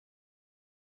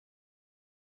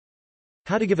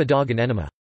How to give a dog an enema.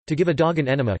 To give a dog an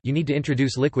enema, you need to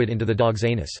introduce liquid into the dog's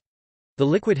anus. The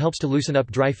liquid helps to loosen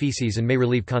up dry feces and may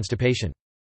relieve constipation.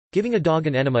 Giving a dog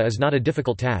an enema is not a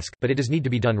difficult task, but it does need to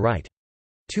be done right.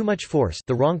 Too much force,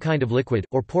 the wrong kind of liquid,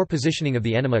 or poor positioning of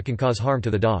the enema can cause harm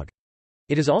to the dog.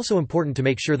 It is also important to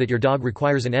make sure that your dog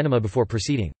requires an enema before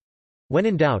proceeding. When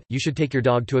in doubt, you should take your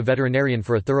dog to a veterinarian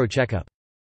for a thorough checkup.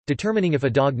 Determining if a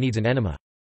dog needs an enema.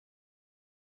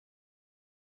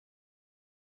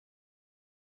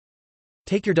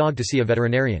 Take your dog to see a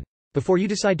veterinarian. Before you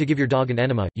decide to give your dog an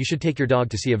enema, you should take your dog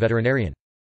to see a veterinarian.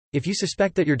 If you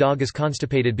suspect that your dog is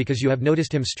constipated because you have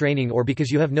noticed him straining or because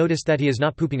you have noticed that he is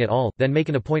not pooping at all, then make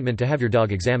an appointment to have your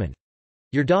dog examined.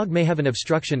 Your dog may have an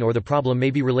obstruction or the problem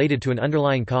may be related to an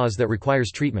underlying cause that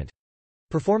requires treatment.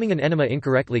 Performing an enema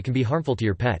incorrectly can be harmful to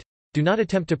your pet. Do not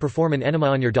attempt to perform an enema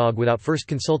on your dog without first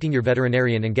consulting your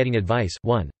veterinarian and getting advice.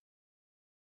 1.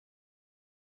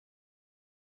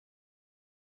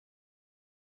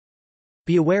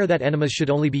 Be aware that enemas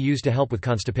should only be used to help with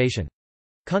constipation.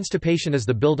 Constipation is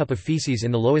the buildup of feces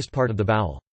in the lowest part of the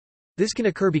bowel. This can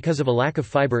occur because of a lack of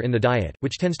fiber in the diet,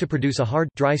 which tends to produce a hard,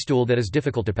 dry stool that is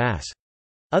difficult to pass.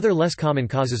 Other less common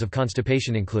causes of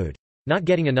constipation include not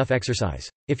getting enough exercise.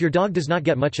 If your dog does not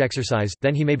get much exercise,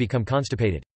 then he may become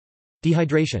constipated.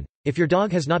 Dehydration. If your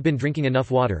dog has not been drinking enough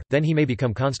water, then he may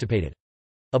become constipated.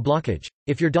 A blockage.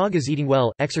 If your dog is eating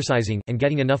well, exercising, and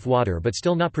getting enough water but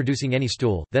still not producing any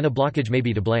stool, then a blockage may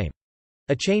be to blame.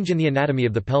 A change in the anatomy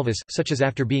of the pelvis, such as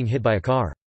after being hit by a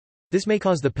car. This may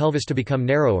cause the pelvis to become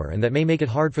narrower and that may make it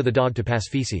hard for the dog to pass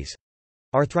feces.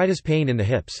 Arthritis, pain in the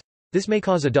hips. This may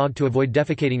cause a dog to avoid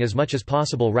defecating as much as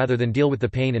possible rather than deal with the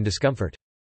pain and discomfort.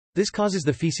 This causes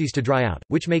the feces to dry out,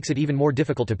 which makes it even more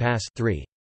difficult to pass. 3.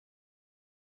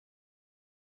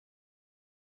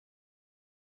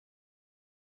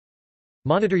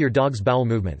 Monitor your dog's bowel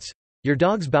movements. Your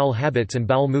dog's bowel habits and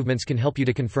bowel movements can help you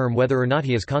to confirm whether or not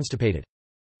he is constipated.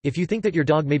 If you think that your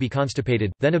dog may be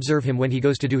constipated, then observe him when he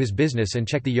goes to do his business and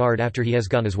check the yard after he has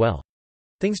gone as well.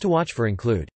 Things to watch for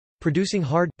include producing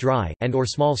hard, dry, and/or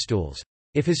small stools.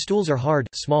 If his stools are hard,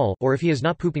 small, or if he is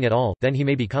not pooping at all, then he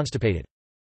may be constipated.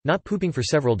 Not pooping for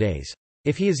several days.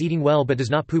 If he is eating well but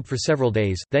does not poop for several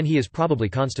days, then he is probably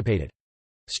constipated.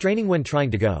 Straining when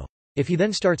trying to go. If he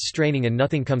then starts straining and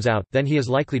nothing comes out, then he is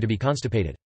likely to be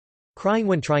constipated. Crying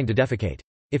when trying to defecate.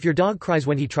 If your dog cries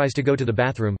when he tries to go to the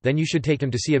bathroom, then you should take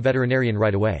him to see a veterinarian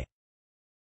right away.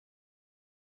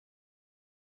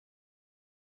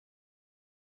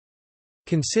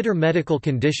 Consider medical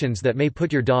conditions that may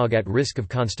put your dog at risk of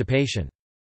constipation.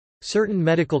 Certain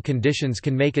medical conditions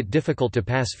can make it difficult to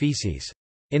pass feces.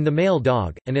 In the male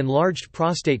dog, an enlarged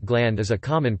prostate gland is a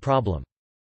common problem.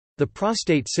 The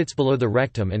prostate sits below the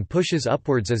rectum and pushes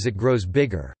upwards as it grows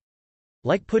bigger.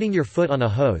 Like putting your foot on a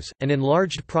hose, an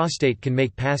enlarged prostate can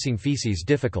make passing feces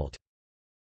difficult.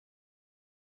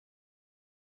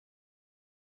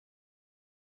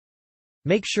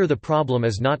 Make sure the problem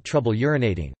is not trouble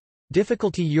urinating.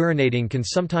 Difficulty urinating can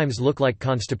sometimes look like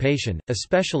constipation,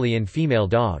 especially in female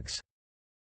dogs.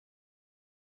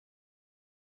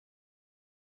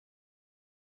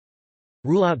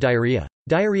 Rule out diarrhea.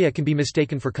 Diarrhea can be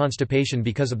mistaken for constipation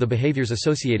because of the behaviors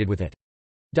associated with it.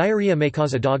 Diarrhea may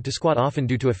cause a dog to squat often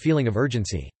due to a feeling of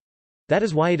urgency. That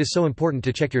is why it is so important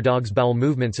to check your dog's bowel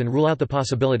movements and rule out the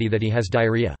possibility that he has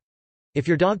diarrhea. If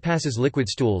your dog passes liquid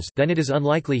stools, then it is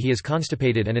unlikely he is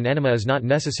constipated and an enema is not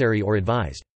necessary or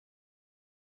advised.